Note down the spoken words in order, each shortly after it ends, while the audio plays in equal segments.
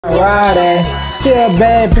Riding, she a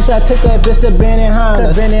bad bitch, I took that bitch to Benny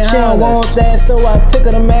Honda. She don't want that, so I took her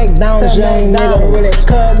to McDonald's. Young nigga really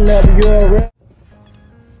cutting up, you a real.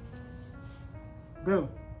 Bro,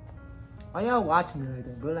 why y'all watching me like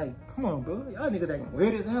that, bro? Like, come on, bro. Y'all niggas acting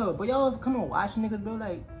weird as hell, but y'all come on watching niggas, bro.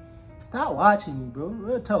 Like, stop watching me, bro.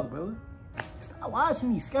 Real talk, bro. Stop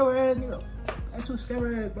watching me, scary ass nigga. That's too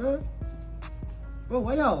scary ass, bro. Bro,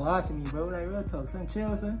 why y'all watching me, bro? Like, real talk, son.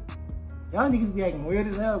 Chill, son. Y'all niggas be acting weird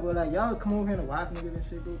as hell, bro. Like, y'all come over here and watch niggas and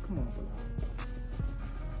shit, bro. Come on, bro.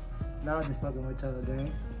 Now I'm just fucking with y'all,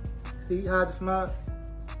 gang. See how the smile?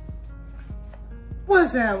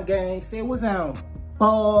 What's down, gang? Say what's down,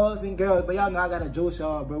 boys and girls. But y'all know I gotta joke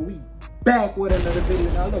y'all, bro. We back with another video.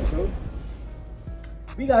 Now look, bro.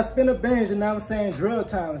 We got Spinabenz, you know what I'm saying? Drill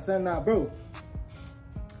time, son. Now, bro.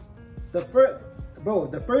 The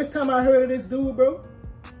first time I heard of this dude, bro,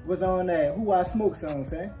 was on that Who I Smoke song,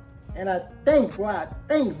 son. And I think, bro,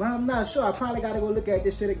 I'm not sure. I probably gotta go look at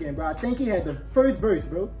this shit again, bro. I think he had the first verse,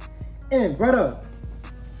 bro. And, brother,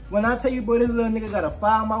 when I tell you, bro, this little nigga got a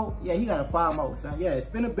 5-mouth, yeah, he got a 5-mouth, son. Yeah,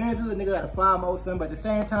 Spinabenz, this little nigga got a 5-mouth, son. But at the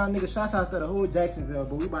same time, nigga, shouts out to the whole Jacksonville,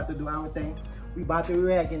 but we about to do our thing. We about to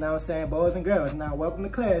react, you know what I'm saying, boys and girls. Now, welcome to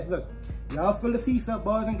class. Look, y'all fill the seats up,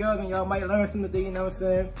 boys and girls, and y'all might learn something today, you know what I'm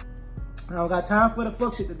saying. I don't got time for the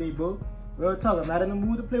fuck shit today, bro. Real talk, I'm not in the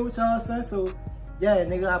mood to play with y'all, son, so... yeah,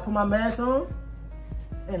 nigga, I put my mask on,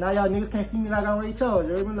 and now y'all niggas can't see me like I'm Ray Charles,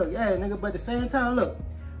 you heard me? Look, yeah, nigga, but at the same time, look,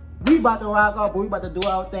 we about to rock out, but we about to do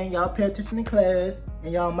our thing. Y'all pay attention in class,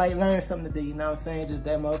 and y'all might learn something today, you know what I'm saying? Just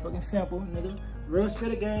that motherfucking simple, nigga. Real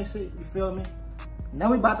straight game shit, you feel me?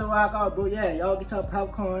 Now we about to rock out, bro. Yeah, y'all get y'all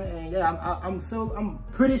popcorn, and yeah, I'm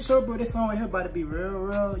pretty sure, bro, this song right here about to be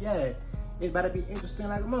real, yeah. It's about to be interesting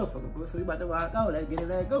like a motherfucker, bro. So we about to rock out. Let's get it,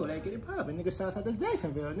 let's go. Let's get it poppin'. Nigga, shouts out to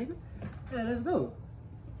Jacksonville, nigga. Yeah, let's go.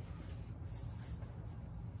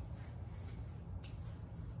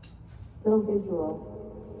 Still visual.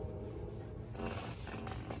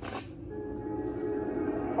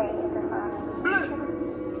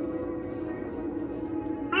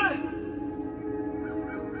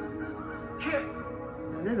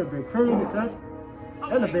 That little bit crazy, son.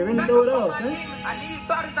 That little bit really throw it off, son. I need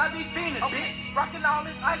bodies, I be fiending, bitch. Rocking all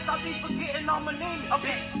this ice, I be forgetting on my knees,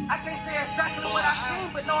 bitch. I can't say exactly what I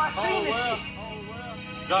seen, but no, I seen it.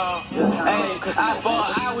 Hey, I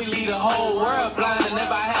thought I would lead the whole world blind and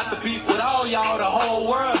never have to beef with all y'all, the whole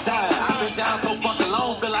world dying. I've been down so fucking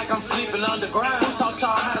long, feel like I'm sleeping underground. Who taught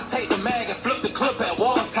y'all how to take the mag and flip the clip at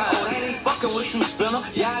wartime? Oh, they ain't fucking with you, Spinner.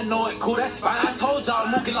 Yeah, I know it, cool, that's fine. I told y'all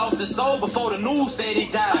Mookey lost his soul before the news said he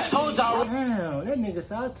died. I told y'all. Damn, that nigga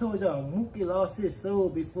said I told y'all Mookey lost his soul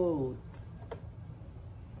before.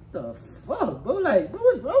 What the fuck, bro? Like, bro,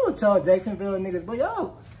 what's wrong with y'all Jacksonville niggas, bro?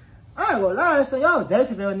 Y'all. I ain't gonna lie, son. Y'all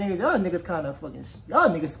Jacksonville niggas, y'all niggas kind of fucking, y'all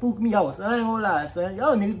niggas spook me out, son. I ain't gonna lie, son.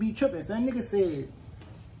 Y'all niggas be tripping, son. Niggas said,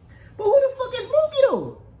 but who the fuck is Mookey,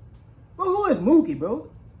 though? Bro, who is Mookey, bro?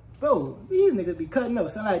 Bro, these niggas be cutting up,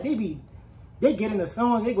 son. Like, they get in the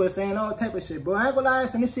song, they go saying all type of shit, bro. I ain't gonna lie,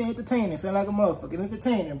 son. This shit entertaining, son. Like a motherfucker. It's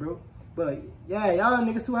entertaining, bro. But, yeah, y'all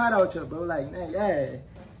niggas too hot out here, bro. Like, man, yeah.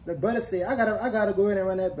 The brother said, I gotta go in and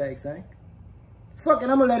run that back, son. Fuck it,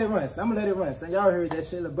 I'ma let it run, son. I'ma let it run, son. Y'all heard that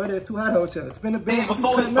shit. The brother is too hot on each other. Spinabenz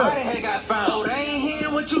before his body had got found. Oh, they ain't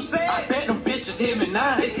hearing what you said. I bet them bitches hear me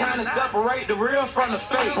now. It's time to separate the real from the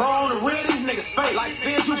fake. Bro, on the real, these niggas fake. Like,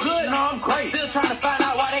 Spins, you good? No, I'm great. Still trying to find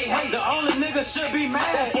out why they hate. The only nigga should be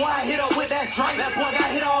mad. That boy I hit up with that drink. That boy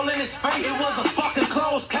got hit all in his face. It was a fucking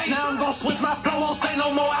closed case. Now I'm gonna switch my flow, won't say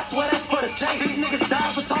no more. I swear that's for the J. These niggas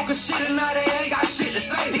die for talking shit and now they ain't got shit to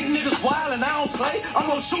say. These niggas wild and I don't play. I'm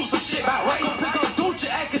gonna shoot some shit by Ray. Go pick up Dude,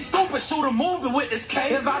 acting stupid, shoot a movie with this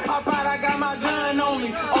K. If I pop out, I got my gun on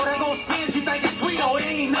me. Oh, they gon' spin, you think it's sweet? Oh, it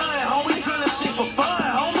ain't none, homie. Killing shit for fun,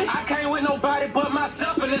 homie. I can't with nobody but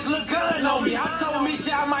myself and this little gun on me. I told me,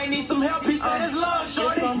 I might need some help. He said it's love,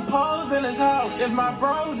 shorty. If some pros in his house, if my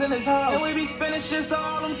bros in his house, and we be spinning shit so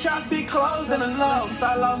all them traps be closed in the love. Since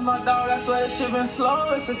I lost my dog, that's why this shit been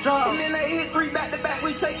slow, it's a drum. And then they hit 3 back to back,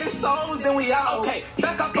 we taking souls, then we out. Okay,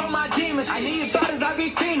 back up on my demons. I need bodies, I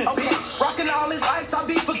be fiending. Okay, rocking all this ice, I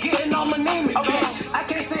be forgetting on my name. Okay, I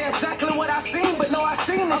can't say exactly what I seen, but no, I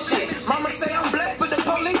seen this shit. Mama say I'm blessed, but the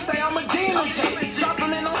police say I'm a demon. Okay,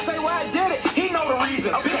 dropping and don't say why I did it. He know the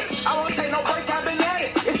reason. Okay, I won't take no break, I've been at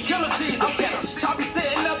it. It's killer season. Okay, Choppy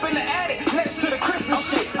sitting up in the attic next to the Christmas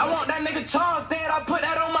shit. I want that nigga Charles dead. I put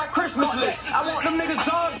that on my Christmas list. I want them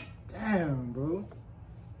niggas all. Damn, bro.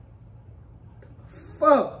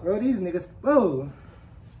 Fuck, bro. These niggas, bro.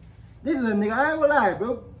 This is a nigga. I ain't gonna lie,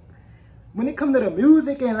 bro. When it come to the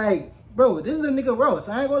music and like Bro, this little nigga raw,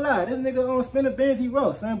 son. I ain't gonna lie. This nigga on Spinabenz, he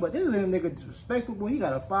raw, son. But this little nigga disrespectful, boy. He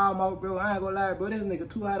got a foul mouth, bro. I ain't gonna lie, bro. This nigga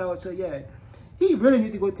too hot out here, yeah. He really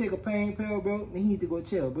need to go take a pain pill, bro. And he need to go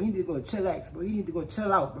chill, bro. He need to go chillax, bro. He need to go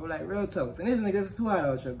chill out, bro. Like, real tough. And this nigga is too hot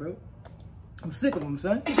out here, bro. I'm sick of him,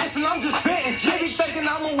 son. Listen, I'm just spitting. Jiggy thinking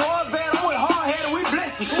I'm a war vet. I'm with hard head and we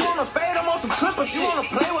blessed. You wanna fade? I'm on some clipper shit. You wanna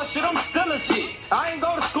play with shit? I'm still a chick. I ain't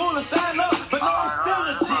go to school and sign up, but no, I'm still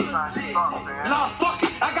a chick. Nah, fuck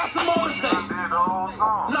it. I got some more to say.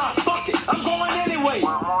 Nah, fuck it. I'm going anyway.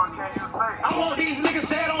 I want these niggas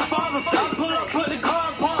dead on Father's Day. I pull up, put the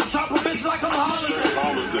car park, chop a bitch like I'm holiday.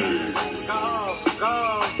 Go, go,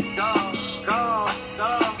 go, go,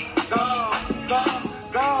 go, go,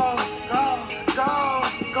 go, go.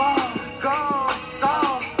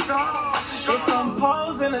 If some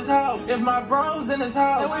pros in his house, if my bros in his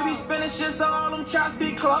house, and we be spinning shit so all them chops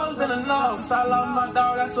be closed and enough. Since I lost my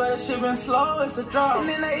dog, I swear that shit been slow, it's a drop. And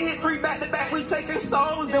then they hit 3 back to back, we taking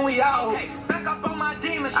souls, then we out. Okay, back up on my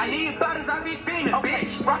demons. I need bodies, I be fiending. Oh,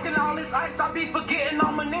 bitch, rocking all this ice, I be forgetting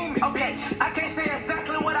I'm anemic. Oh, bitch, I can't say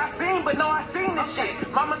exactly what I seen, but no, I seen this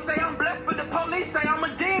shit. Mama say I'm blessed, but the police say I'm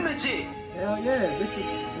a demon, shit. Hell yeah,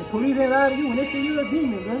 bitch. The police ain't lie to you when they say you a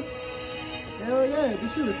demon, bro. Hell yeah,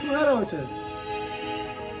 this shit is too hot out here.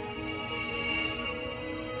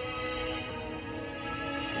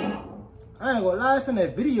 I ain't gonna lie, son,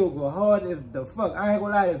 that video go hard as the fuck. I ain't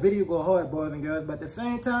gonna lie, that video go hard, boys and girls. But at the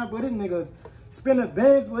same time, bro, this nigga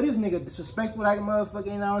Spinabenz, bro, this nigga disrespectful like a motherfucker,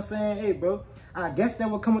 you know what I'm saying? Hey, bro, I guess that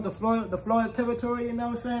would come with the Florida territory, you know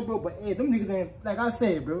what I'm saying, bro? But hey, them niggas ain't, like I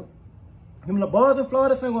said, bro, them the bars in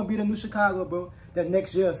Florida, son, gonna be the new Chicago, bro, that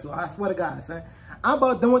next year. So I swear to God, son. I'm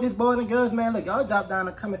about done with these boys and girls, man. Look, y'all drop down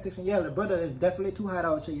in the comment section. Yeah, the brother is definitely too hot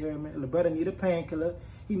out here, you hear me? The brother need a painkiller.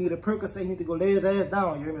 He need a Percocet. He need to go lay his ass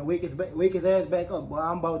down, you hear me? Wake his ass back up. Boy,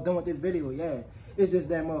 I'm about done with this video, yeah. It's just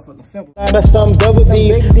that motherfucking simple. That's some double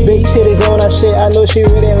D. Big titties on her shit. I know she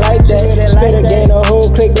really like that. Spinner gain a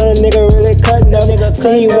whole click, no nigga really cutting up.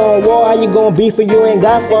 Say you want war, how you gon' beef if you ain't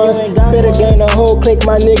got funds? Spinner gain a whole click,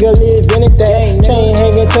 my nigga live anything. Chain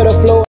hanging to the floor.